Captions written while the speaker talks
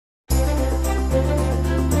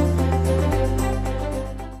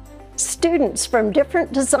Students from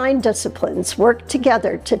different design disciplines work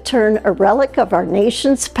together to turn a relic of our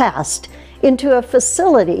nation's past into a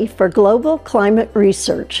facility for global climate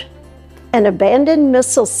research. An abandoned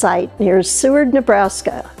missile site near Seward,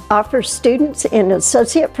 Nebraska offers students in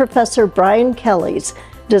Associate Professor Brian Kelly's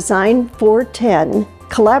Design 410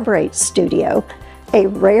 Collaborate Studio a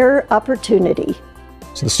rare opportunity.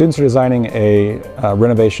 So the students are designing a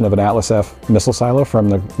renovation of an Atlas F missile silo from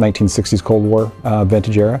the 1960s Cold War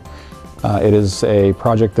vintage era. It is a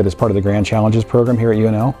project that is part of the Grand Challenges program here at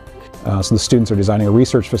UNL. So the students are designing a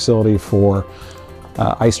research facility for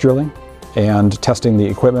ice drilling and testing the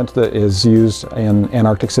equipment that is used in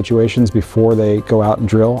Antarctic situations before they go out and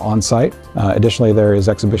drill on site. Additionally, there is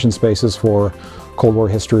exhibition spaces for Cold War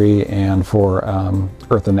history and for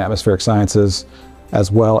Earth and atmospheric sciences,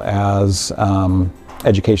 as well as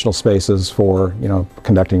educational spaces for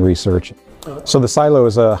conducting research. So the silo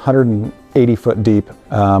is a 180-foot deep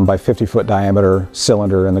by 50-foot diameter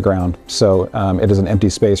cylinder in the ground. So it is an empty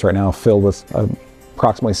space right now filled with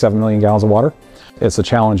approximately 7 million gallons of water. It's a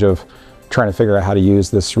challenge of trying to figure out how to use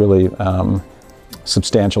this really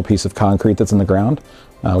substantial piece of concrete that's in the ground,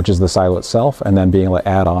 which is the silo itself, and then being able to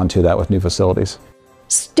add on to that with new facilities.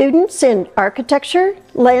 Students in architecture,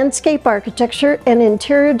 landscape architecture, and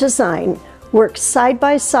interior design work side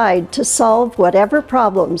by side to solve whatever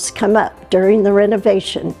problems come up during the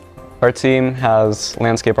renovation. Our team has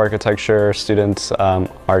landscape architecture, students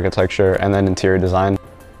architecture, and then interior design.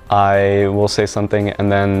 I will say something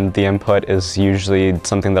and then the input is usually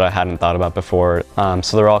something that I hadn't thought about before.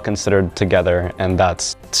 So they're all considered together, and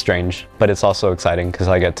that's strange, but it's also exciting because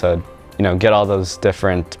I get to get all those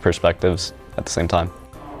different perspectives at the same time.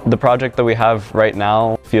 The project that we have right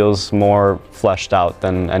now feels more fleshed out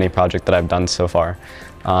than any project that I've done so far.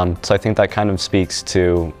 So I think that kind of speaks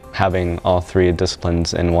to having all three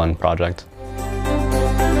disciplines in one project.